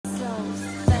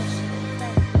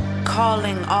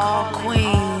calling all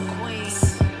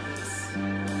queens.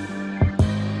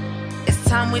 It's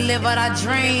time we live out our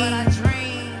dreams.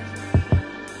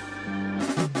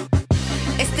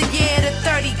 It's the year to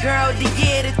 30, girl, the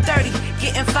year to 30.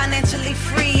 Getting financially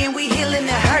free and we healing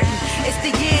and hurting. It's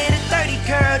the year to 30,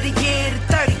 girl, the year to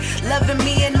 30. Loving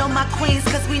me and all my queens,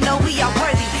 cause we know we are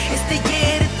worthy. It's the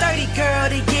year to 30, girl,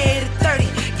 the year to 30.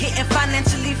 Getting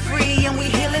financially free and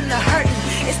we healing the hurting.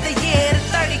 It's the year to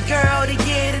 30, girl, the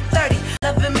year to 30.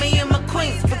 Loving me and my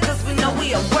queens because we know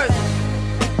we are worthy.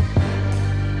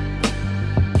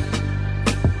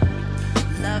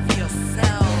 Love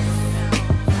yourself.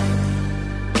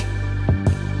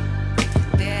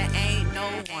 There ain't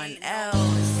no one else.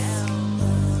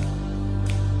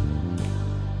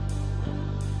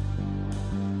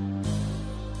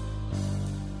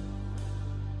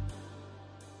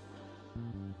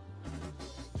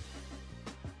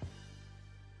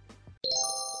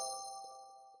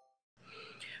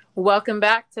 Welcome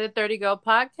back to the 30 Girl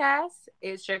Podcast.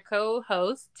 It's your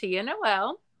co-host, Tia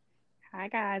Noel. Hi,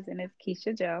 guys, and it's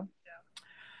Keisha Joe.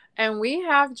 And we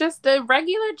have just a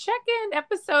regular check-in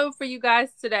episode for you guys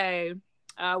today.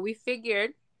 We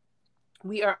figured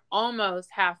we are almost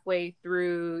halfway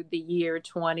through the year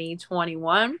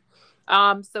 2021.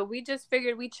 So we just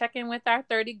figured we'd check in with our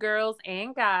 30 girls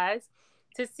and guys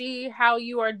to see how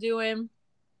you are doing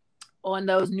on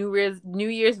those New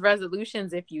Year's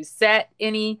resolutions. If you set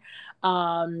any,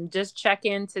 just check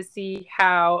in to see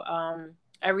how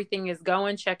everything is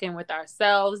going, check in with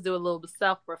ourselves, do a little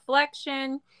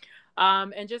self-reflection,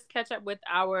 and just catch up with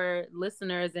our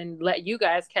listeners and let you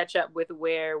guys catch up with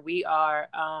where we are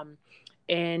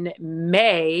in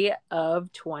May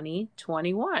of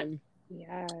 2021.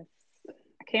 Yes.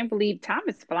 I can't believe time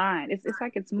is flying. It's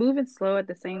like it's moving slow at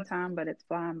the same time, but it's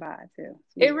flying by too.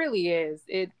 It really is.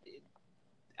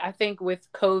 I think with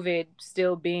COVID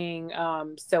still being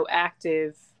so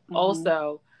active,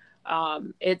 also,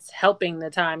 it's helping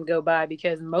the time go by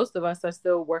because most of us are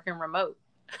still working remote.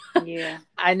 Yeah.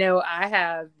 I know I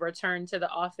have returned to the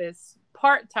office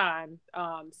part-time,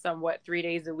 somewhat 3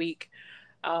 days a week.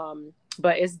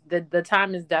 But it's the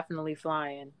time is definitely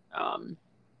flying.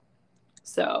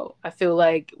 So I feel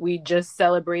like we just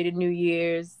celebrated New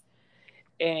Year's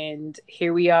and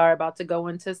here we are about to go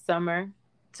into summer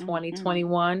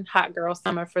 2021, hot girl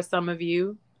summer for some of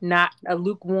you, not a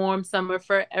lukewarm summer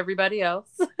for everybody else.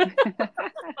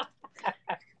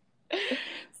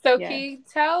 So yes. Key,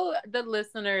 tell the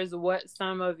listeners what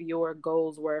some of your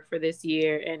goals were for this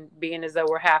year, and being as though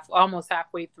we're almost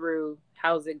halfway through,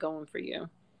 how's it going for you?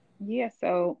 Yeah,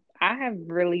 so I have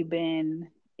really been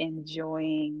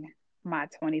enjoying my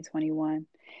 2021.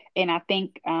 And I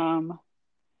think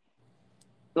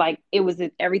like it was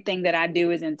everything that I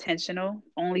do is intentional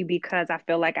only because I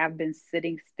feel like I've been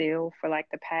sitting still for like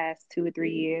the past 2 or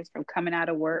 3 years, from coming out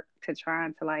of work to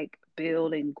trying to like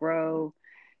build and grow,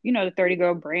 the 30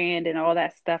 Girl brand and all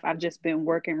that stuff. I've just been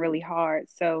working really hard.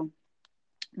 So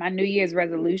my New Year's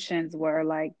resolutions were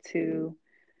like to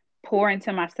pour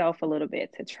into myself a little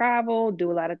bit, to travel, do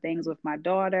a lot of things with my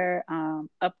daughter,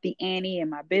 up the ante in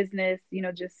my business,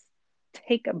 just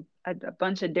take a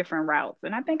bunch of different routes.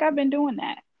 And I think I've been doing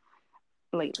that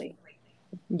lately.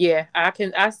 Yeah,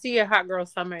 I see a hot girl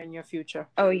summer in your future.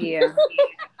 Oh yeah.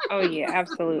 Oh yeah,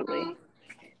 absolutely.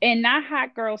 And not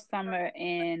hot girl summer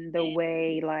in the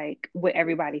way like what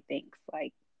everybody thinks,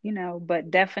 like, but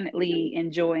definitely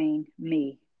enjoying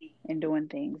me and doing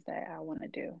things that I want to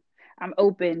do. I'm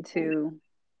open to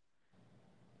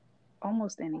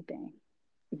almost anything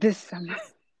this summer.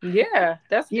 Yeah,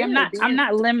 that's Yeah, good. I'm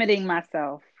not limiting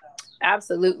myself.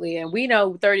 Absolutely. And we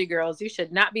know 30 girls, you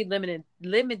should not be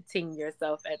limiting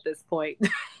yourself at this point.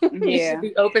 You should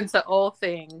be open to all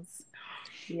things.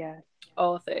 Yes.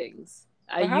 All things.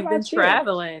 So how You've been about you?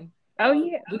 traveling. Oh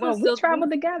yeah. Well, we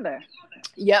traveled together.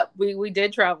 Yep, we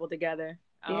did travel together.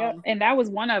 Yeah, and that was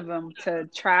one of them, to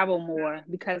travel more,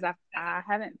 because I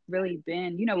haven't really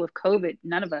been, with COVID,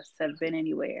 none of us have been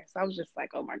anywhere. So I was just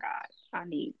like, oh my God, I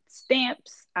need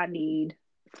stamps, I need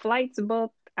flights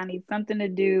booked, I need something to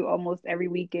do almost every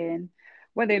weekend,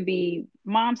 whether it be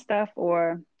mom stuff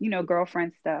or,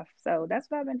 girlfriend stuff. So that's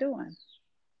what I've been doing.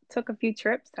 Took a few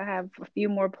trips. I have a few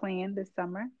more planned this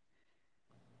summer.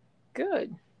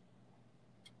 Good.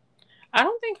 I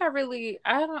don't think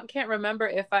can't remember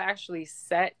if I actually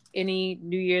set any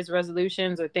New Year's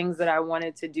resolutions or things that I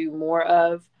wanted to do more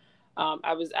of.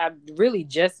 I've really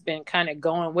just been kind of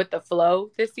going with the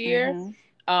flow this year.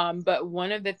 But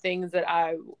one of the things that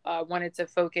I wanted to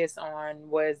focus on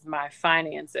was my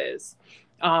finances.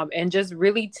 And just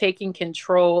really taking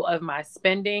control of my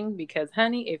spending because,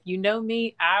 honey, if you know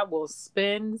me, I will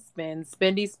spend, spend.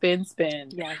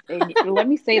 Yes. And let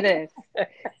me say this.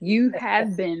 You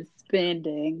have been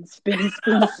spending.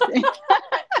 No,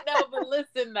 but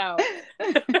listen though.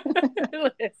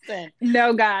 Listen.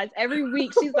 No, guys, every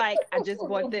week she's like, I just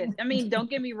bought this. I mean, don't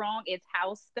get me wrong, it's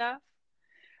house stuff,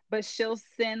 but she'll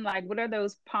send like, what are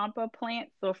those pampa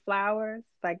plants or flowers?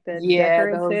 Like the Yeah,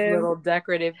 those decorative. little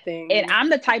decorative things. And I'm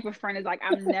the type of friend is like,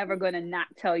 I'm never gonna not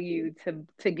tell you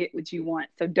to get what you want.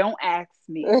 So don't ask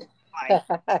me. Like,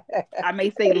 I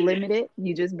may say limited.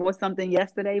 You just bought something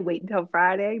yesterday. Wait until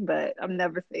Friday, but I'm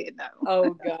never saying no. Oh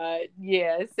God,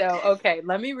 yeah. So okay,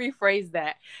 let me rephrase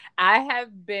that. I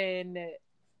have been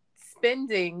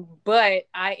spending, but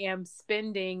I am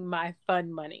spending my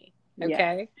fun money.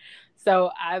 Okay,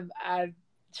 so I've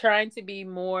trying to be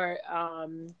more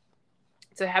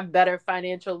to have better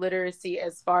financial literacy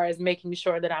as far as making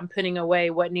sure that I'm putting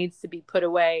away what needs to be put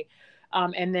away,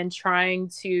 and then trying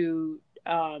to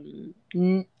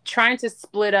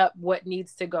split up what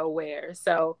needs to go where.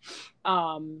 So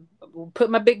put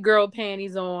my big girl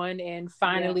panties on and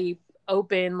finally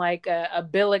open like a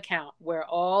bill account where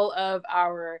all of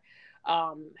our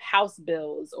house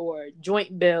bills or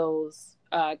joint bills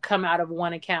come out of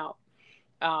one account.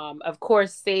 Of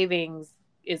course, savings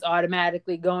is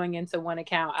automatically going into one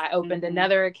account. I opened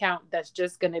another account that's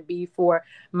just going to be for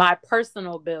my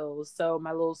personal bills. So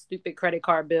my little stupid credit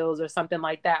card bills or something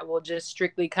like that will just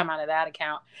strictly come out of that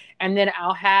account. And then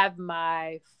I'll have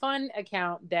my fun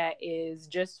account that is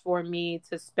just for me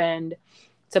to spend,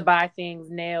 to buy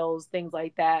things, nails, things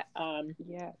like that. And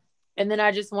then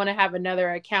I just want to have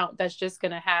another account that's just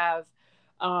going to have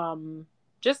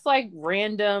just like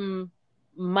random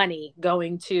money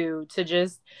going to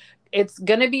just, it's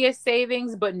going to be a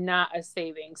savings, but not a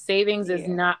savings. Savings is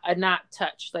not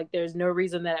touched. Like there's no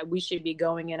reason that we should be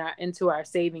going into our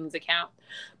savings account.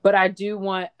 But I do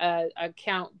want a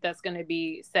account that's going to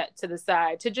be set to the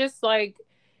side to just like,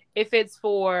 if it's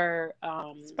for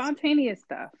spontaneous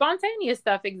stuff.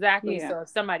 Exactly. So if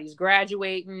somebody's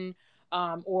graduating,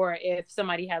 or if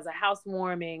somebody has a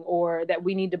housewarming or that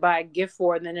we need to buy a gift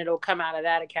for, then it'll come out of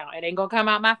that account. It ain't gonna come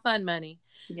out my fun money.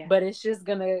 But it's just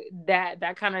gonna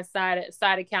that kind of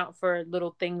side account for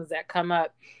little things that come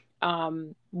up.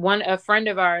 A friend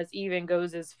of ours even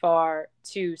goes as far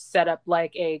to set up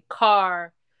like a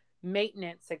car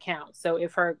maintenance account. So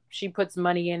if she puts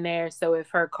money in there, so if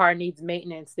her car needs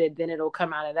maintenance, then it'll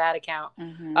come out of that account.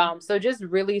 So just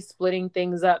really splitting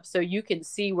things up so you can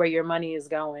see where your money is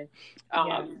going.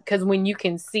 Because when you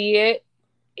can see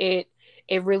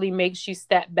it really makes you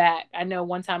step back. I know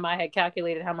one time I had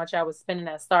calculated how much I was spending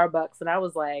at Starbucks and I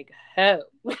was like, oh.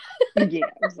 I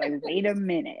was like, wait a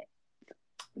minute.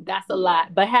 That's a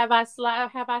lot. But have I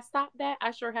stopped that?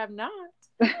 I sure have not.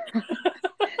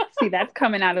 See, that's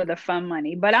coming out of the fun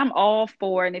money. But I'm all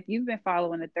for, and if you've been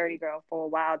following the 30 Girl for a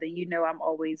while, then you know I'm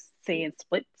always saying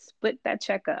split that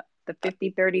check up. The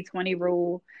 50-30-20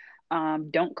 rule.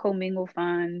 Don't commingle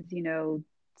funds,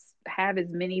 have as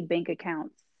many bank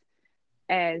accounts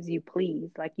as you please.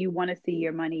 Like you want to see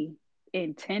your money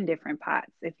in 10 different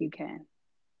pots if you can.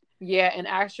 Yeah, and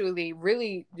actually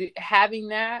really having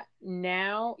that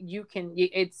now,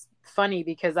 it's funny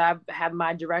because I have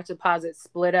my direct deposit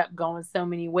split up going so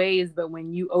many ways, but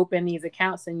when you open these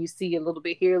accounts and you see a little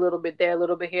bit here, a little bit there, a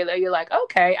little bit here, you're like,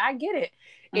 okay, I get it.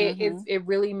 It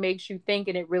really makes you think,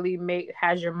 and it really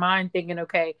has your mind thinking,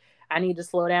 okay, I need to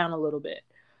slow down a little bit.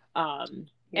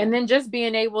 And then just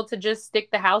being able to just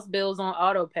stick the house bills on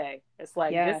auto pay. It's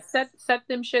like just set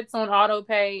them shits on auto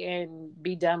pay and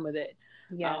be done with it.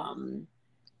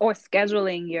 Or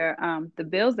scheduling your the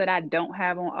bills that I don't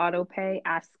have on auto pay,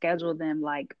 I schedule them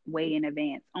like way in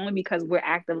advance, only because we're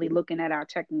actively looking at our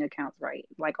checking accounts, right?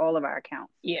 Like all of our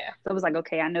accounts. So it was like,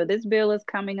 okay, I know this bill is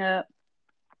coming up.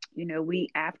 We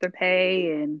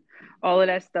afterpay and all of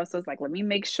that stuff. So it's like, let me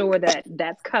make sure that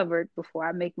that's covered before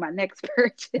I make my next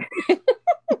purchase.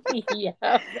 Let me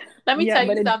tell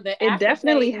you something. It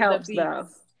definitely helps though.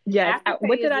 Yes.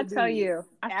 What did I tell you?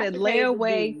 I said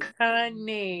layaway.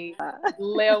 Honey,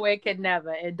 layaway could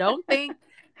never. And don't think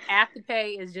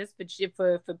Afterpay is just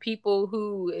for people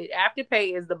who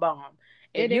Afterpay is the bomb.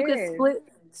 If you could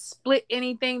split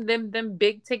anything, them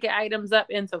big ticket items up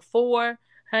into 4,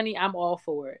 honey, I'm all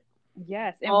for it.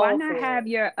 Yes. And why not have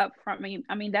your upfront?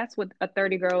 I mean, that's what a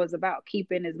 30 Girl is about,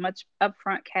 keeping as much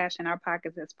upfront cash in our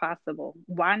pockets as possible.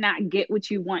 Why not get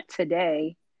what you want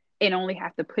today and only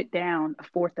have to put down a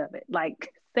fourth of it?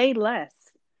 Like, say less.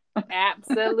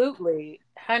 Absolutely,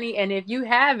 honey. And if you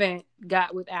haven't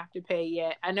got with Afterpay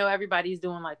yet, I know everybody's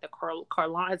doing like the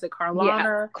Carlana, is it Yeah,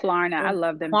 Carlana Klarna. I and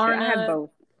love them too. I have Klarna, both.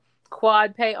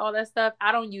 Quad Pay, all that stuff?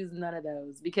 I don't use none of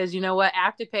those because you know what?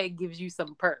 Afterpay gives you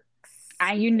some perks.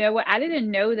 You know what? I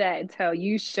didn't know that until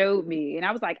you showed me. And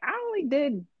I was like, I only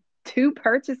did two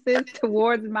purchases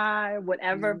towards my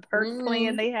whatever perks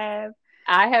plan Mhm. they have.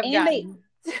 I have And they gotten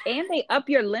and they up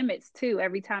your limits too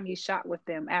every time you shop with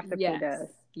them. Afterpay yes. does.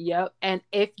 Yep. And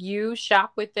if you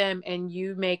shop with them and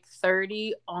you make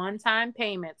 30 on time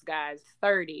payments, guys,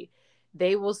 30,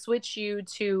 they will switch you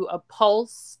to a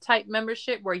Pulse type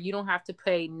membership where you don't have to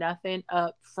pay nothing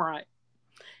up front.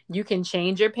 You can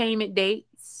change your payment dates.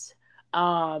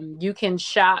 You can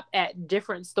shop at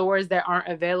different stores that aren't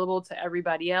available to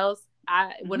everybody else.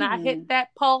 When I hit Mm.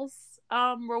 that Pulse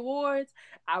rewards,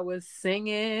 I was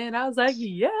singing. I was like,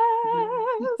 yes.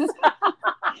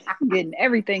 Getting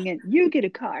everything in. You get a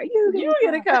car. You get You a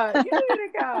get a car. car. You get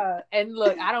a car. And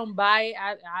look, I don't buy it.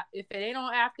 If it ain't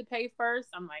on Afterpay first,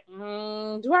 I'm like,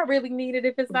 do I really need it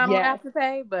if it's not on Yes.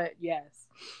 Afterpay? But yes.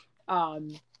 Um.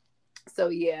 So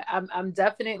yeah, I'm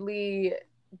definitely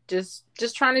just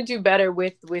trying to do better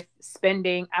with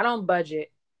spending. I don't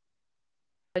budget.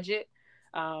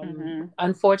 Hmm.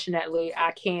 Unfortunately,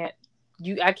 I can't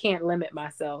limit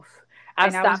myself. I've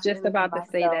And I was stopped just limiting about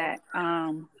to say myself.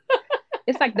 that.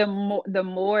 It's like the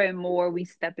more and more we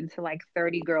step into like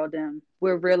 30 girldom,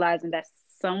 we're realizing that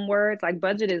some words like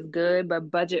budget is good,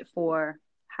 but budget for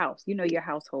house, your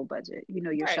household budget,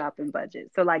 your Right. shopping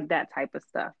budget. So like that type of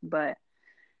stuff. But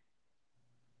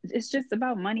it's just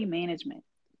about money management.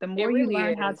 The It more you really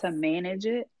learn how is. to manage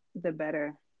it, the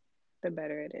better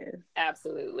it is.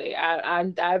 Absolutely.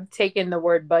 I've taken the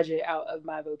word budget out of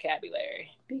my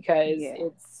vocabulary because Yeah.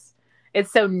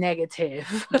 it's so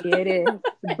negative. Yeah, it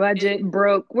is. Budget,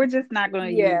 broke. We're just not going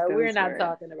to use Yeah, we're those not words.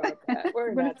 talking about that. We're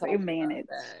We're going not to say talking about manage.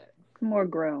 that. It's more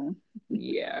grown.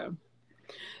 Yeah.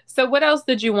 So what else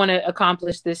did you want to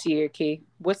accomplish this year, Key?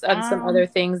 What's some other Um,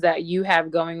 things that you have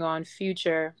going on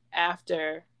future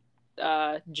after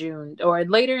June or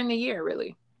later in the year,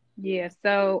 really? yeah,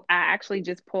 so I actually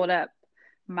just pulled up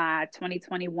my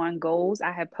 2021 goals.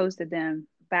 I had posted them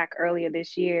back earlier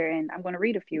this year, and I'm going to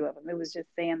read a few of them. It was just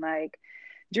saying, like,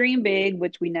 dream big,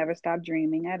 which we never stop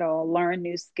dreaming at all, learn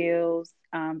new skills,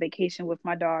 vacation with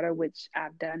my daughter, which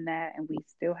I've done that, and we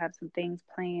still have some things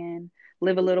planned,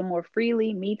 live a little more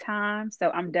freely, me time. So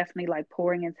I'm definitely like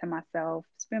pouring into myself,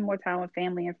 spend more time with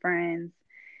family and friends,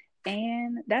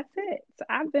 and that's it. So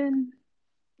I've been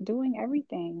doing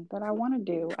everything that I want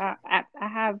to do. I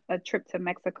have a trip to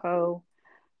Mexico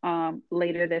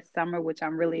later this summer, which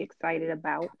I'm really excited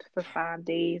about for 5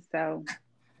 days. So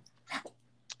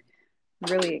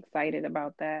really excited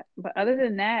about that. But other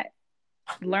than that,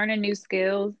 learning new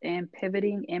skills and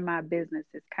pivoting in my business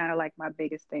is kind of like my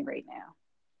biggest thing right now.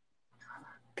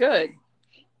 Good.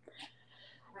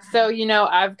 So,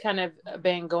 I've kind of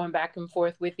been going back and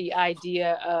forth with the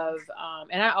idea of,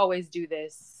 and I always do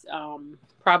this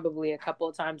probably a couple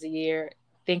of times a year,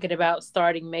 thinking about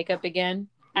starting makeup again.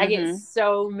 I get Mm-hmm.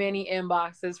 so many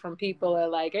inboxes from people are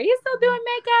like, "Are you still doing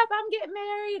makeup? I'm getting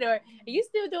married," or "Are you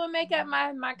still doing makeup?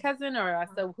 My cousin," or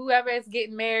so whoever is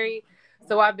getting married.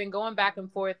 So I've been going back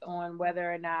and forth on whether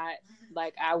or not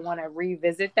like I want to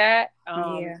revisit that.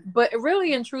 Yeah. But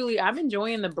really and truly, I'm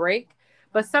enjoying the break.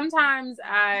 But sometimes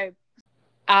I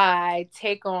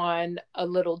take on a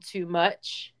little too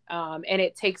much, and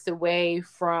it takes away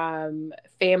from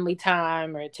family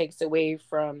time, or it takes away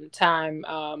from time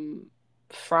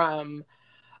from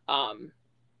um,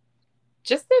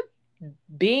 just the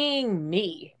being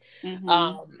me.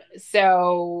 Mm-hmm.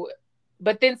 So,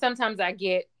 but then sometimes I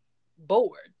get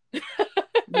bored.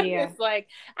 Yeah. It's like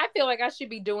I feel like I should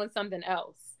be doing something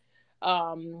else.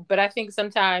 But I think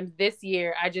sometimes this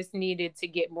year I just needed to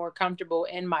get more comfortable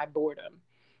in my boredom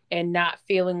and not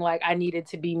feeling like I needed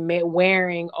to be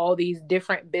wearing all these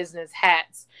different business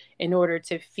hats in order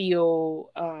to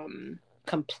feel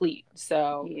complete.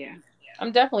 So Yeah.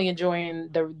 I'm definitely enjoying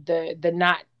the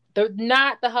not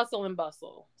the hustle and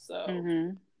bustle. So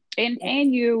Mm-hmm.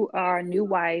 And you are a new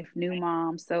wife, new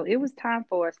mom, so it was time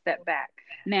for a step back.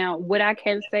 Now, what I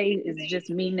can say is just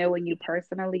me knowing you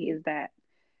personally is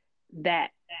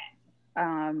that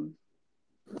um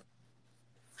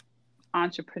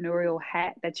entrepreneurial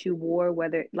hat that you wore,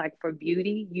 whether like for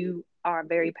beauty, you are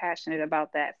very passionate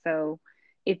about that. So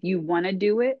if you want to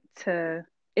do it,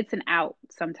 it's an out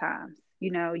sometimes.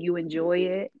 You enjoy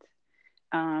it.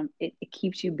 It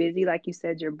keeps you busy, like you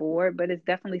said, you're bored, but it's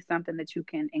definitely something that you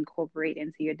can incorporate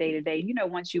into your day to day,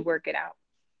 once you work it out.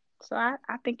 So I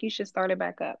think you should start it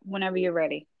back up whenever you're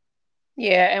ready.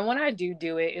 Yeah, and when I do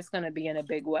it, it's gonna be in a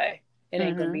big way. It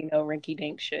ain't gonna Mm-hmm. be no rinky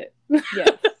dink shit.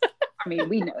 Yes. I mean,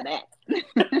 we know that.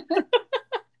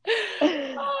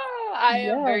 I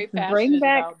am Yes, very bring passionate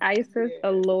back about. Isis Yeah.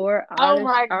 Allure Oh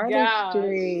my gosh.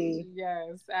 artistry.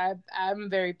 Yes. I'm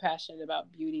very passionate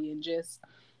about beauty and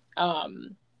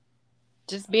um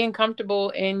just being comfortable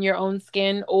in your own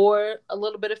skin or a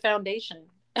little bit of foundation.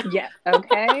 Yes,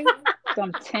 okay.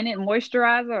 Some tinted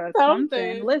moisturizer or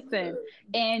something. Something. Listen,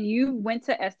 and you went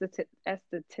to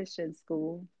esthetician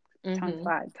school. Hmm.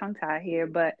 Tongue tie here,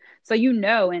 but so you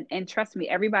know, and trust me,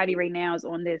 everybody right now is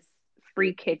on this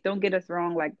free kick. Don't get us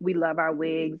wrong, like we love our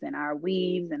wigs and our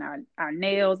weaves and our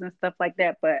nails and stuff like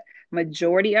that, but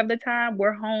majority of the time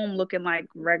we're home looking like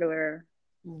Regular,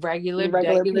 regular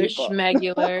degular, people.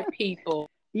 schmegular people.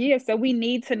 Yeah, so we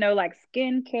need to know like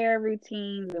skincare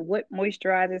routines and what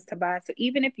moisturizers to buy. So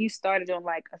even if you started on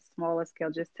like a smaller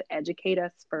scale, just to educate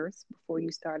us first before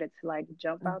you started to like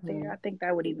jump out there, Hmm. I think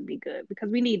that would even be good because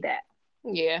we need that.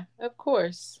 Yeah, of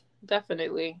course.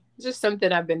 Definitely. It's just something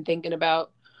I've been thinking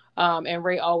about. And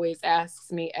Ray always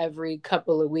asks me every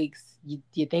couple of weeks,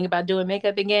 you think about doing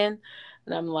makeup again?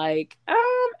 And I'm like, I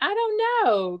don't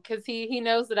know, because he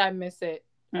knows that I miss it.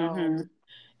 Mm-hmm.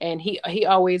 And he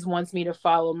always wants me to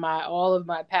follow my all of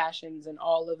my passions and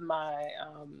all of my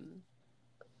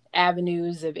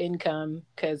avenues of income,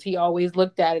 because he always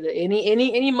looked at it.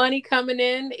 Any money coming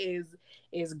in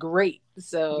is great.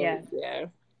 So Yes, yeah.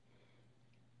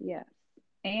 yes.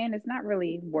 And it's not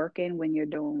really working when you're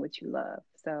doing what you love.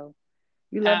 So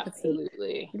you love to paint.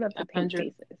 Absolutely. You love to A paint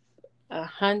hundred, faces.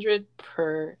 100%.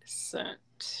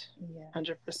 Yeah.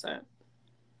 100%. So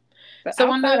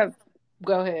So on outside the of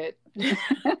go ahead.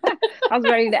 I was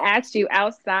ready to ask you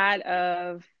outside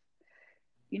of,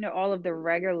 all of the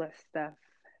regular stuff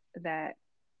that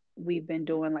we've been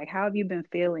doing, like how have you been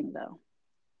feeling though?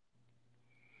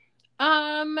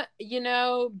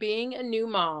 Being a new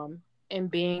mom and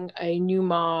being a new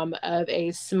mom of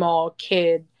a small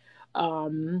kid,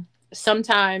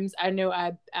 sometimes I know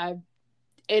I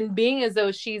and being as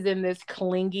though she's in this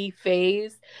clingy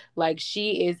phase, like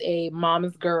she is a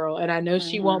mama's girl, and I know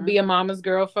she won't Mm-hmm. be a mama's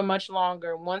girl for much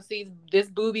longer. Once this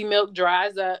booby milk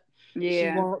dries up, she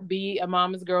Yeah. won't be a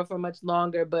mama's girl for much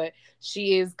longer. But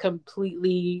she is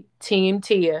completely Team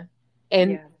Tia,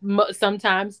 and Yeah.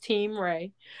 sometimes Team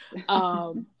Ray.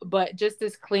 But just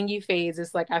this clingy phase,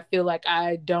 it's like I feel like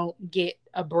I don't get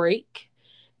a break,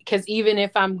 because even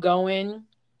if I'm going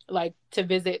like to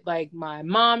visit like my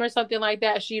mom or something like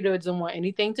that, she doesn't want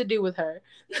anything to do with her.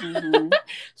 Mm-hmm.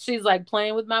 She's like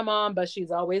playing with my mom, but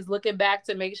she's always looking back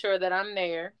to make sure that I'm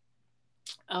there.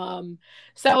 Um,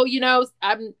 so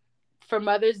I'm for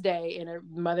Mother's Day, and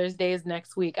Mother's Day is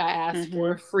next week. I asked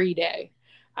for Mm-hmm. a free day.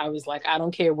 I was like, I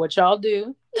don't care what y'all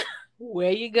do,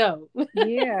 where you go.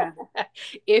 Yeah.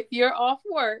 If you're off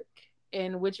work,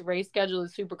 in which Ray's schedule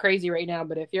is super crazy right now,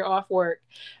 but if you're off work,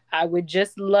 I would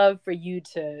just love for you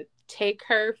to take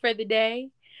her for the day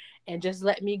and just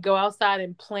let me go outside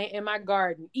and plant in my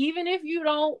garden. Even if you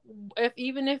don't,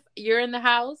 even if you're in the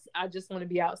house, I just want to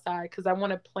be outside because I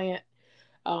want to plant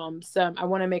I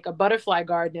want to make a butterfly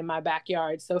garden in my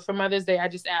backyard. So for Mother's Day, I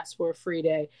just asked for a free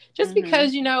day, just Mm-hmm.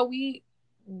 because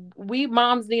we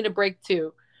moms need a break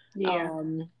too. Yeah.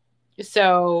 um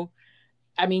so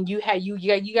I mean, you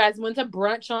guys went to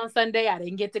brunch on Sunday. I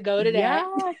didn't get to go to that.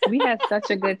 Yes, we had such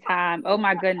a good time. Oh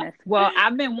my goodness. Well,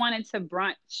 I've been wanting to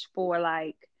brunch for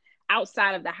like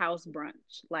outside of the house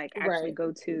brunch, like actually Right.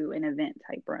 go to an event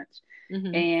type brunch.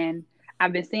 Hmm. And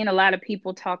I've been seeing a lot of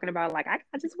people talking about like I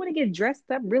just want to get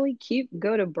dressed up really cute,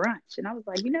 go to brunch. And I was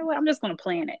like, you know what? I'm just gonna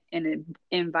plan it and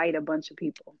invite a bunch of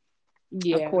people. Of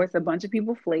Yeah. course, a bunch of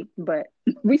people flaked, but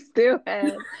we still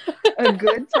had a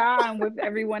good time with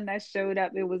everyone that showed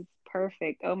up. It was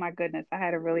perfect. Oh my goodness, I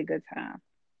had a really good time.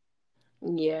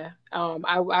 Yeah.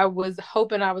 I was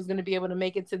hoping I was going to be able to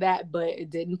make it to that, but it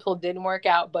didn't work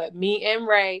out. But me and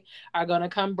Ray are going to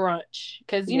come brunch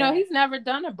because Yeah. he's never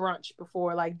done a brunch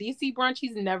before, like DC brunch.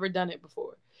 He's never done it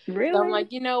before. So I'm Really?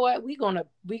 like, you know what? We gonna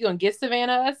get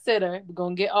Savannah a sitter. We're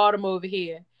gonna get Autumn over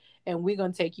here, and we're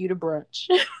gonna take you to brunch.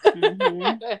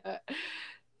 Mm-hmm.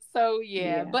 So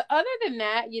yeah, Yeah. but other than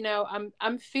that,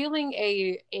 I'm feeling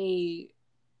a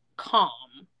calm.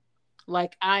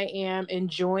 Like I am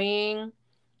enjoying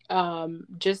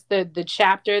just the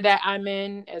chapter that I'm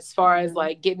in, as far as Mm-hmm.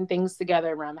 like getting things together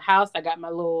around the house. I got my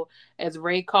little, as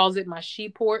Ray calls it, my she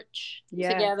porch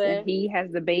Yes, and together. he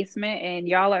has the basement, and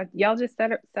y'all just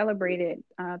celebrated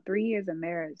 3 years of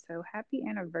marriage. So happy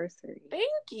anniversary.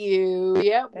 Thank you.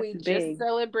 Yep, That's we just big.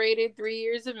 celebrated 3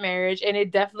 years of marriage, and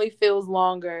it definitely feels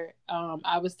longer.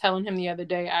 I was telling him the other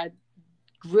day, I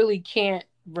really can't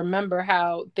remember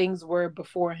how things were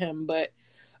before him, but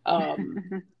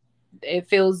it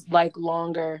feels like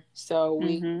longer. So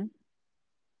we Mm-hmm.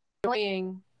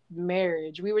 enjoying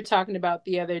marriage. We were talking about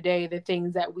the other day the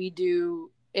things that we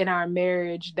do in our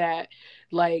marriage that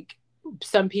like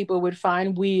some people would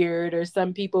find weird, or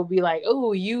some people be like,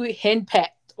 oh, you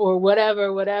henpecked or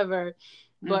whatever, whatever.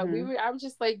 But Mm-hmm. I was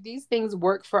just like, these things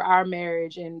work for our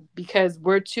marriage. And because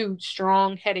we're two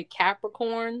strong headed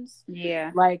Capricorns,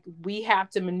 Yeah. like we have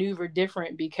to maneuver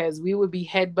different because we would be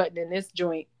headbutting in this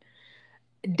joint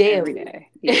Every daily. day.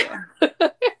 Yeah.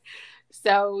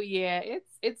 So yeah,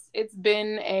 it's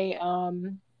been a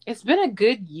it's been a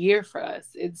good year for us.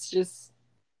 It's just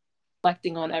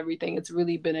reflecting on everything. It's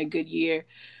really been a good year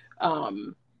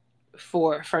um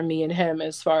for me and him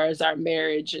as far as our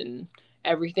marriage and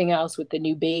everything else with the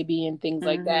new baby and things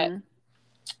like that. Mm-hmm.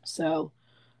 So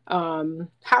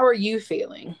how are you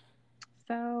feeling?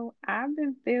 So I've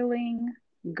been feeling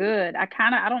good.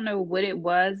 I don't know what it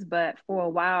was, but for a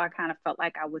while I kind of felt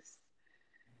like I was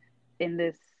in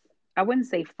this, I wouldn't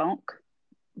say funk,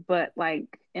 but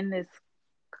like in this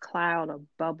cloud of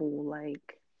bubble,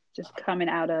 like just coming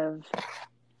out of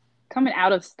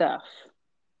stuff,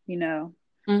 you know.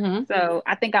 Mm-hmm. So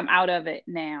I think I'm out of it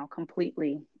now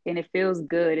completely, and it feels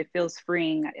good. It feels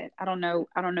freeing. I don't know.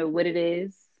 I don't know what it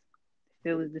is.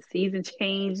 If it was the season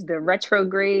change, the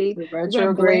retrograde. The We're gonna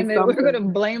retrograde blame it. We're something.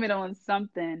 gonna blame it on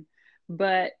something.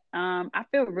 But I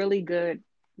feel really good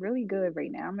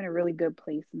right now. I'm in a really good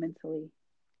place mentally,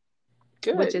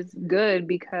 which Good. is good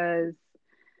because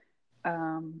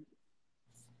um,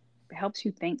 it helps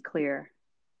you think clear.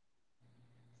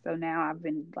 So now I've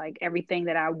been like everything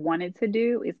that I wanted to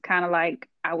do is kind of like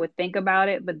I would think about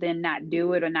it, but then not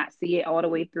do it or not see it all the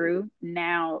way through.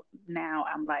 Now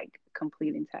I'm like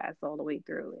completing tasks all the way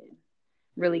through and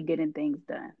really getting things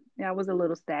done. Yeah, I was a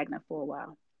little stagnant for a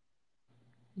while.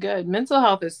 Good. Mental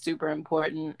health is super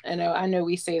important. I know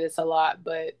we say this a lot,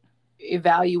 but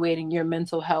evaluating your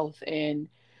mental health and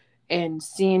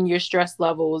seeing your stress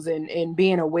levels and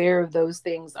being aware of those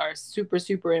things are super,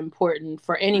 super important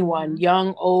for anyone, Mm-hmm.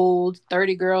 young, old,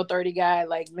 30 girl, 30 guy.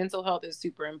 Like mental health is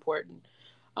super important.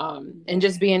 And Yeah.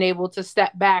 just being able to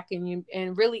step back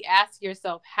and really ask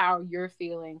yourself how you're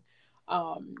feeling,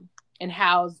 and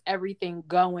how's everything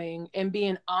going, and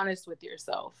being honest with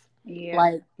yourself. Yeah.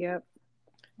 Like, Yep.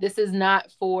 this is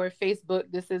not for Facebook.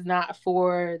 This is not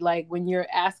for like when you're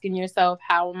asking yourself,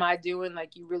 how am I doing?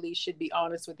 Like, you really should be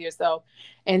honest with yourself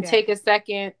and Yes. take a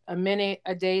second, a minute,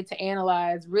 a day to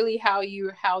analyze really how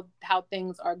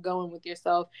things are going with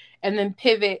yourself, and then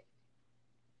pivot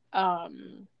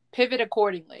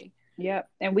accordingly. Yep.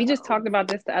 And we just So talked about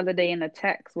this the other day in the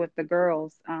text with the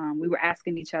girls. We were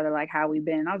asking each other like how we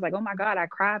been. And I was like, oh my God, I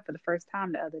cried for the first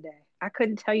time the other day. I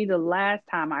couldn't tell you the last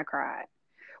time I cried,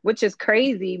 which is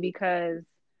crazy because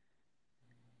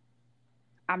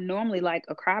I'm normally like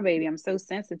a crybaby. I'm so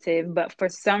sensitive, but for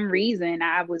some reason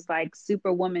I was like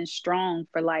superwoman strong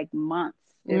for like months.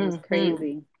 It was hmm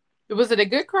crazy. was it a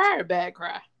good cry or a bad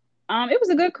cry? It was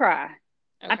a good cry.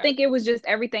 I Okay. think it was just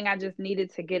everything I just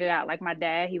needed to get it out. Like my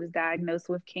dad, he was diagnosed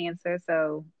with cancer,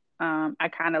 so I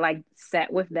kind of like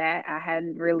sat with that. I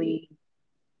hadn't really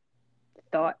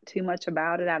thought too much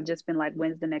about it. I've just been like,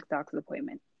 when's the next doctor's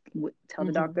appointment? Tell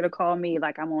the hmm doctor to call me.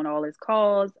 Like I'm on all his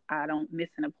calls. I don't miss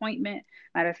an appointment.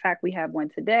 Matter of fact, we have one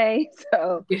today.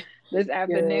 So this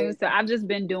afternoon. Good. So I've just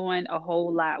been doing a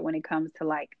whole lot when it comes to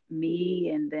like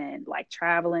me and then like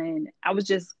traveling. I was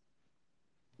just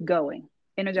going.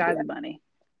 Yeah. Energizer Bunny.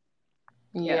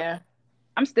 Yep. Yeah.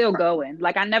 I'm still going.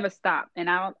 Like I never stop. And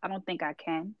I don't think I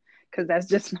can because that's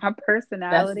just my That's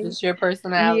personality. just your Yeah.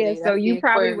 personality. So That's the you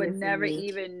probably would Aquarius in never you.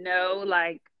 even know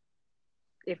like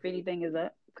if anything is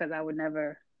up because I would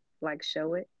never like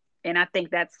show it. And I think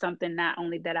that's something not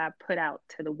only that I put out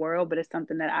to the world, but it's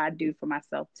something that I do for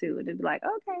myself too. It'd be like,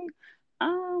 okay,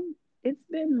 it's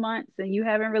been months and you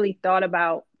haven't really thought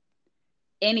about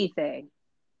anything.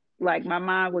 Like my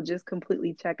mind will just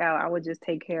completely check out. I would just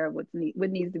take care of what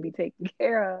needs to be taken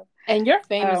care of. And you're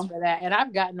famous Oh, for that. And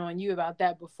I've gotten on you about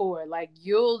that before. Like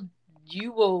you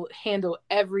will handle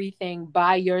everything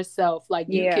by yourself. Like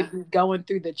you yeah. could be going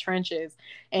through the trenches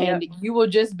and Yep. you will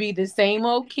just be the same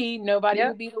old key. Nobody will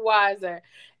Yep. be the wiser.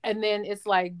 And then it's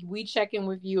like we check in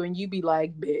with you and you be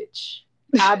like, bitch,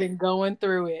 I've been going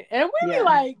through it. And we be Yeah.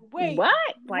 like, wait,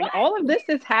 What? Like what? all of this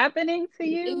is happening to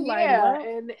you? Like Yeah, what?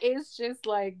 and it's just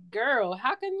like, girl,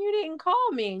 how come you didn't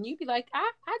call me? And you'd be like,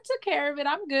 I took care of it.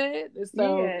 I'm good.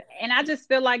 So Yeah. And I just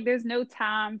feel like there's no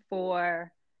time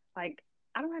for like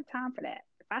I don't have time for that.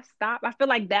 If I stop, I feel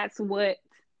like that's what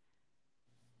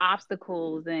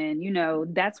obstacles, and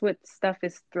that's what stuff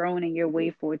is thrown in your way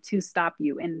for, to stop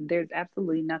you, and there's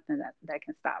absolutely nothing that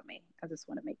can stop me. I just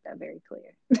want to make that very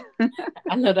clear.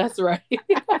 I know that's right.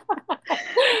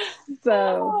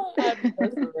 So I know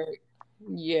that's right.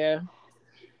 Yeah.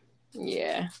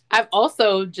 Yeah. I've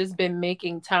also just been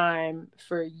making time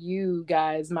for you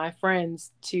guys, my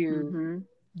friends, to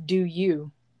do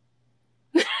you.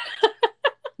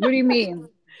 What do you mean?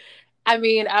 I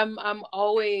mean, I'm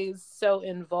always so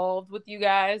involved with you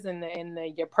guys and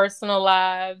your personal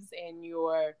lives and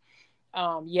your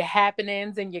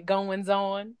happenings and your goings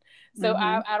on. So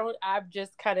I've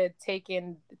just kind of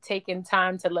taken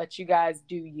time to let you guys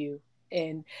do you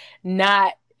and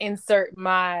not insert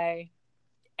my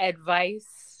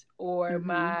advice or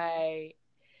my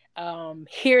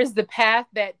here's the path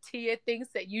that Tia thinks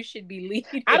that you should be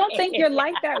leading. I don't think you're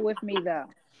like that with me, though.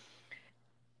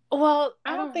 Well,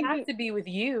 I don't have to be with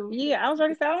you. Yeah, I was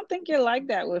already saying, I don't think you're like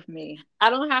that with me. I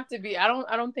don't have to be. I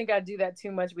don't think I do that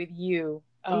too much with you.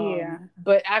 Yeah.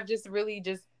 But I've just really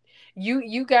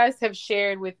you guys have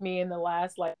shared with me in the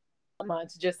last like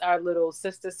months, just our little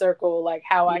sister circle, like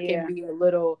how I can be a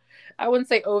little, I wouldn't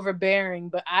say overbearing,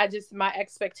 but my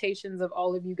expectations of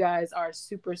all of you guys are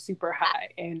super, super high.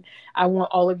 And I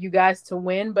want all of you guys to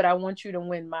win, but I want you to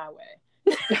win my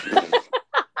way.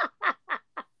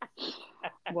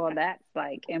 Well, that's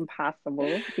like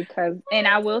impossible and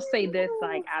I will say this,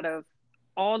 like, out of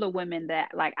all the women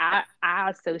that like I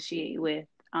associate with,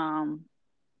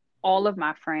 all of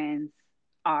my friends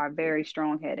are very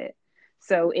strong-headed.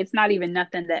 So it's not even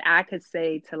nothing that I could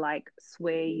say to like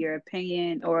sway your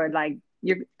opinion or like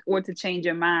or to change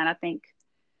your mind. I think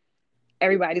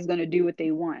everybody's going to do what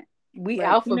they want. We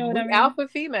alpha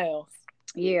females.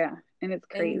 Yeah. And it's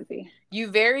crazy. And you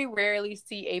very rarely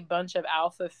see a bunch of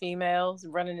alpha females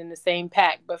running in the same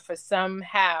pack, but for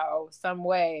somehow, some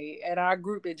way, in our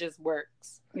group, it just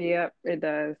works. Yep, it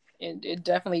does. It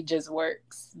definitely just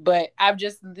works. But I've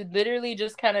just literally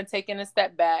just kind of taken a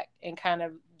step back and kind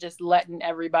of just letting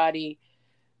everybody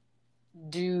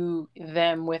do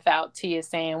them without Tia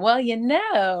saying, well,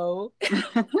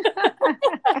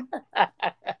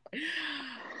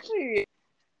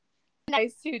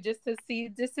 nice too, just to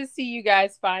see you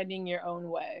guys finding your own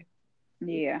way.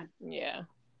 Yeah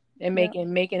And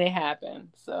making it happen.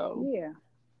 So yeah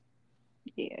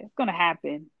it's gonna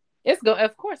happen.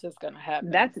 Of course it's gonna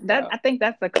happen. I think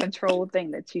that's a control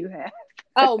thing that you have.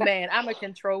 Oh man, I'm a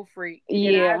control freak.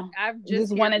 Yeah, I've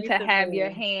just wanted to have your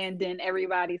hand in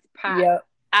everybody's pot. Yep.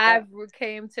 I've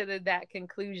came to that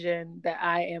conclusion that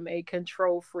I am a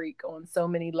control freak on so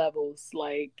many levels.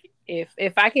 Like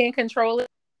if I can't control it,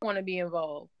 I want to be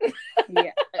involved.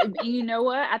 Yeah. You know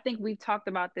what? I think we've talked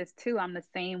about this too. I'm the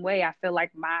same way. I feel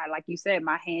like like you said,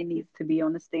 my hand needs to be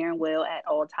on the steering wheel at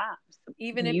all times.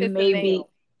 Even if it's a nail.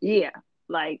 Yeah.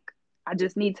 Like I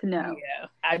just need to know. Yeah.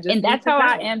 And that's how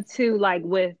I am too, like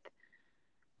with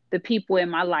the people in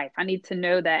my life. I need to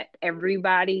know that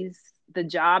the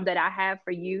job that I have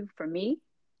for you, for me,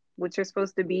 what you're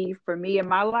supposed to be for me in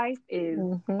my life is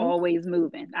always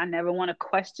moving. I never want to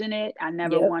question it. I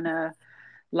never want to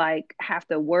like have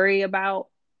to worry about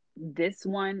this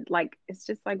one. Like it's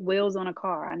just like wheels on a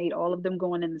car. I need all of them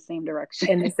going in the same direction.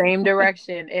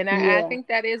 And I think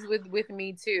that is with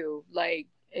me too. Like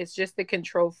it's just the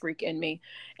control freak in me,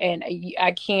 and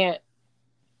I can't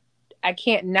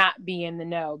not be in the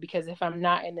know, because if I'm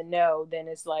not in the know, then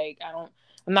it's like I'm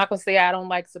not gonna say I don't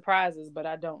like surprises, but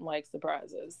I don't like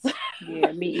surprises.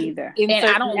 Yeah, me either. And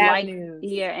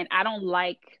I don't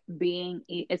like being,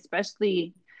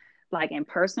 especially like in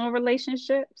personal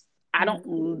relationships, I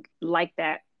don't like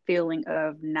that feeling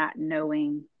of not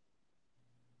knowing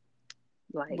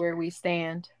like where we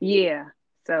stand. Yeah.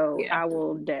 So I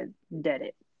will dead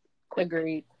it.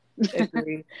 Agreed.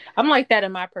 I'm like that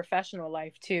in my professional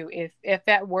life too. If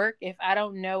at work, if I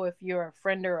don't know if you're a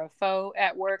friend or a foe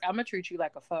at work, I'm gonna treat you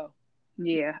like a foe.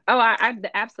 Yeah. Oh, I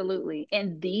absolutely.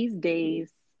 And these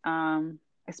days,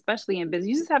 especially in business,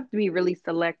 you just have to be really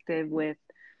selective with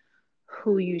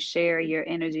who you share your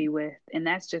energy with, and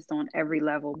that's just on every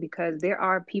level, because there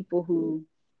are people who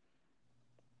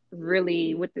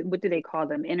really, what do they call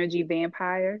them? Energy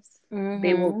vampires.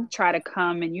 They will try to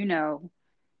come and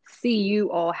see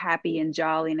you all happy and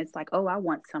jolly, and it's like, oh, I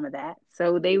want some of that.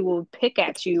 So they will pick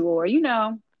at you, or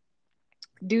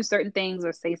do certain things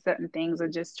or say certain things, or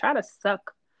just try to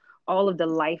suck all of the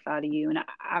life out of you. And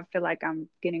I feel like I'm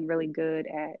getting really good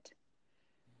at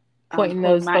pulling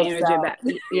my energy back.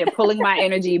 Yeah, pulling my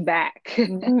energy back.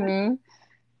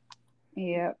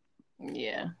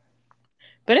 Yeah.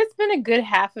 But it's been a good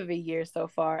half of a year so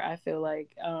far. I feel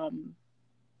like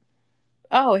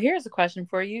Oh, here's a question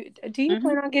for you. Do you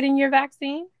plan on getting your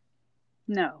vaccine?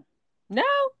 No. No.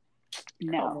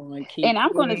 Come No. on, And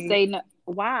I'm going to Kiki. say no.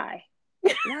 Why?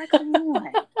 Why? Come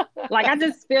on. Like, I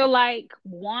just feel like,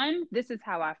 one, this is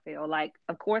how I feel. Like,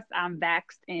 of course, I'm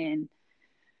vaxxed in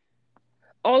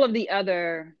all of the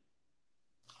other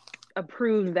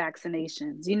approved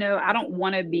vaccinations. You know, I don't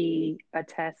want to be a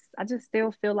test. I just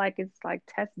still feel like it's like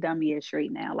test dummy-ish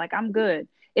right now. Like, I'm good.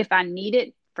 If I need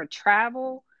it for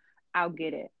travel, I'll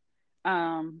get it.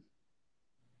 Um,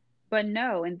 but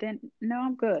no, and then no,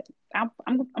 I'm good. I'm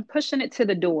pushing it to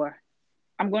the door.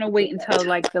 I'm gonna wait until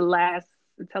like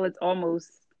until it's almost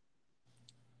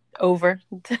Over.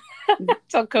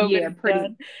 Till COVID yeah, is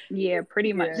done.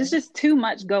 pretty much. Yeah. It's just too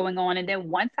much going on. And then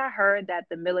once I heard that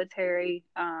the military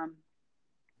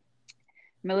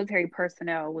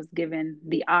personnel was given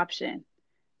the option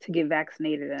to get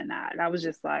vaccinated or not, I was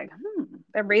just like,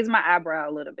 that raised my eyebrow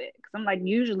a little bit. Because I'm like,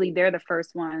 usually they're the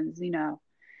first ones, you know,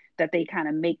 that they kind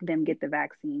of make them get the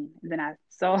vaccine. And then I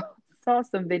saw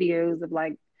some videos of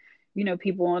like, you know,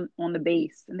 people on the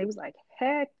base, and they was like,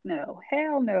 heck no,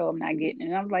 hell no, I'm not getting it.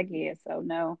 And I was like, yeah, so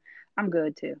no, I'm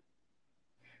good too.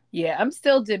 Yeah, I'm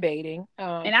still debating.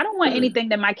 And I don't want anything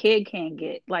that my kid can't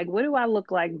get. Like, what do I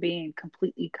look like being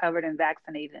completely covered and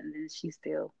vaccinated, and then she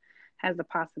still has the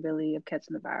possibility of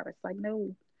catching the virus? Like,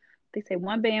 no, they say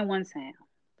one band, one sound.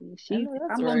 I If know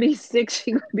that's I'm gonna right. be sick,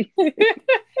 she gonna be sick.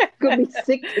 Gonna be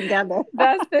sick together.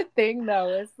 That's the thing, though.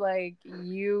 It's like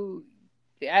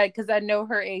because I know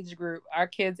her age group, our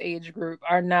kids' age group,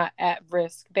 are not at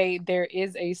risk. There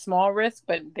is a small risk,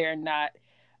 but they're not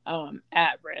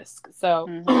at risk.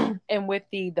 So, and with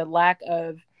the lack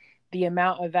of the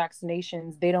amount of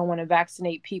vaccinations, they don't want to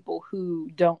vaccinate people who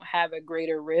don't have a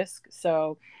greater risk.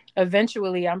 So,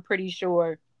 eventually, I'm pretty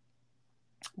sure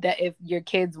that if your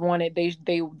kids want it,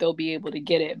 they'll be able to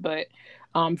get it. But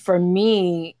for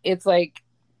me, it's like,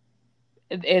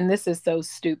 and this is so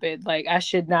stupid. Like, I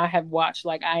should not have watched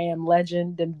like I Am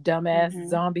Legend, them dumbass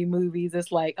zombie movies.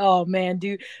 It's like, oh man,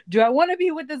 do I want to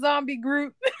be with the zombie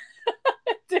group?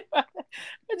 do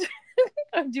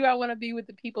I want to be with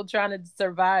the people trying to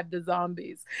survive the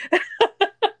zombies?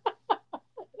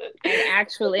 And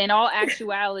actually, in all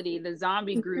actuality, the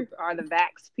zombie group are the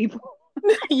vax people.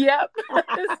 Yep.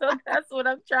 So that's what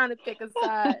I'm trying to pick a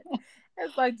side.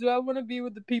 It's like, do I want to be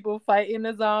with the people fighting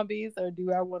the zombies, or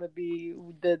do I want to be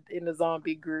in the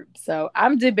zombie group? So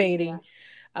I'm debating.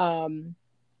 I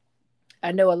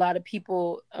know a lot of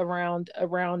people around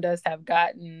us have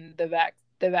gotten the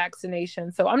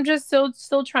vaccination, so I'm just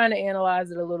still trying to analyze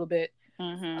it a little bit.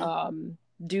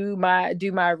 Do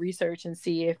my research and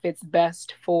see if it's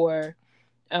best for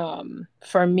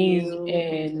me you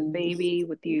and the baby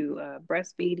with you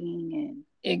breastfeeding and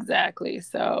exactly.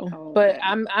 So, but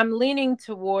I'm leaning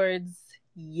towards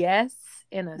yes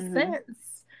in a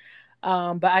sense,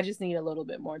 but I just need a little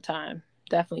bit more time.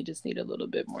 Definitely just need a little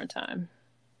bit more time.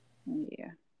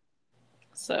 Yeah.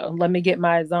 So let me get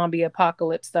my zombie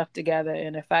apocalypse stuff together,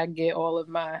 and if I get all of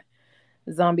my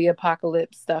zombie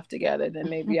apocalypse stuff together, then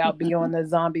maybe I'll be on the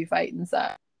zombie fighting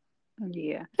side.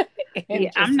 Yeah.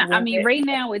 Yeah, I'm not. I mean, right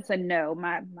now it's a no.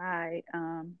 My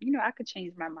you know, I could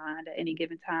change my mind at any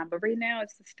given time, but right now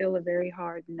it's still a very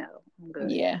hard no. I'm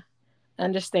good. Yeah,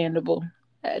 understandable.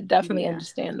 Definitely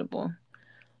understandable.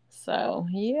 So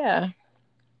yeah.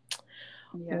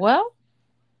 Well,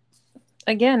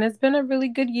 again, it's been a really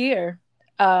good year.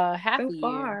 Happy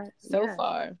year so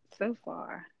far. So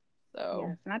far. So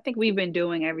yes, and I think we've been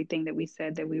doing everything that we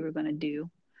said that we were going to do.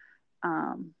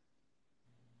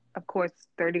 Of course,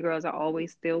 30 Girls are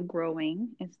always still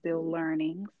growing and still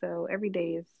learning. So every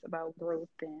day is about growth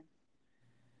and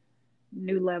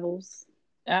new levels.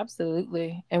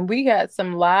 Absolutely. And we got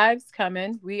some lives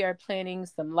coming. We are planning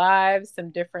some lives, some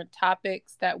different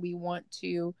topics that we want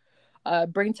to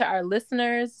bring to our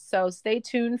listeners. So stay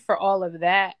tuned for all of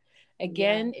that.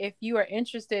 Again, if you are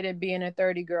interested in being a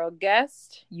 30 Girl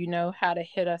guest, you know how to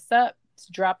hit us up.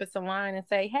 Drop us a line and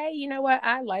say, hey, you know what?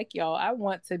 I like y'all. I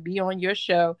want to be on your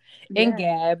show and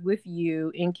gab with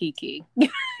you and Kiki.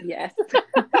 Yes.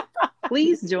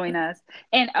 Please join us.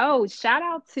 And shout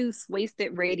out to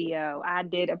Swasted Radio. I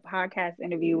did a podcast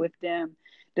interview with them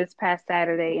this past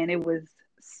Saturday, and it was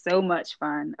so much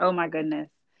fun. Oh my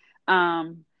goodness.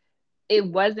 It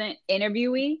wasn't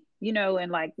interviewee, you know,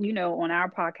 and like, you know, on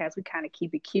our podcast, we kind of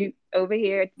keep it cute over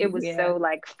here. It was so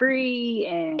like free,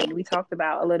 and we talked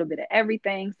about a little bit of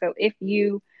everything. So if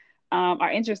you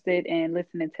are interested in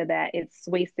listening to that, it's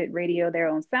Swasted Radio. They're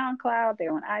on SoundCloud,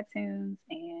 they're on iTunes,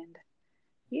 and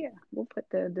we'll put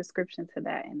the description to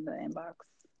that in the inbox.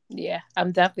 Yeah,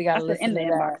 I'm definitely gotta listen in the to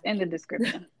inbox, that. in the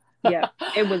description. Yeah,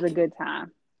 it was a good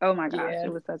time. Oh my gosh, Yeah.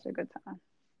 it was such a good time.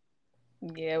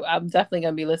 Yeah, I'm definitely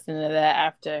gonna be listening to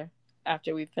that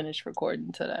after we finish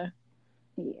recording today.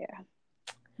 Yeah.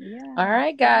 Yeah. All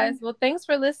right, guys. Well, thanks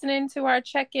for listening to our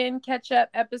check-in catch-up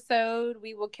episode.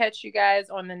 We will catch you guys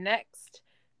on the next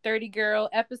 30 Girl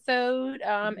episode.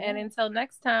 And until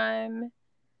next time.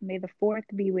 May the 4th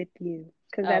be with you.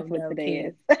 Because that's what today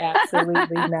is.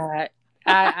 Absolutely not.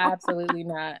 Absolutely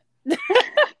not.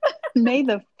 May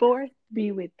the 4th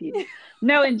be with you.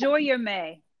 No, enjoy your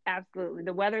May. Absolutely.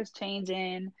 The weather's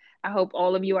changing. I hope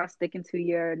all of you are sticking to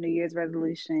your New Year's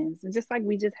resolutions. And just like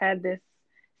we just had this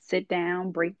sit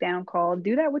down, breakdown call,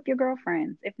 do that with your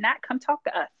girlfriends. If not, come talk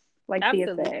to us. Like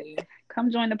Tia said, come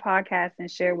join the podcast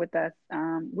and share with us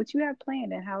what you have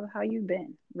planned and how you've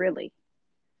been, really.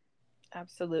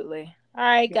 Absolutely. All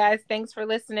right, guys. Thanks for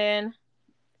listening.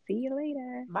 See you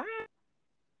later. Bye.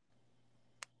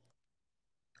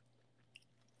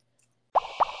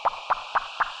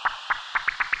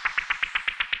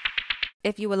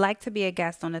 If you would like to be a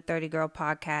guest on the 30 Girl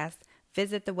podcast,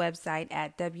 visit the website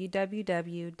at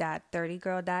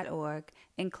www.30girl.org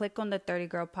and click on the 30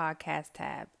 Girl podcast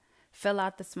tab. Fill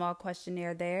out the small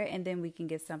questionnaire there, and then we can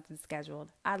get something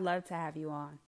scheduled. I'd love to have you on.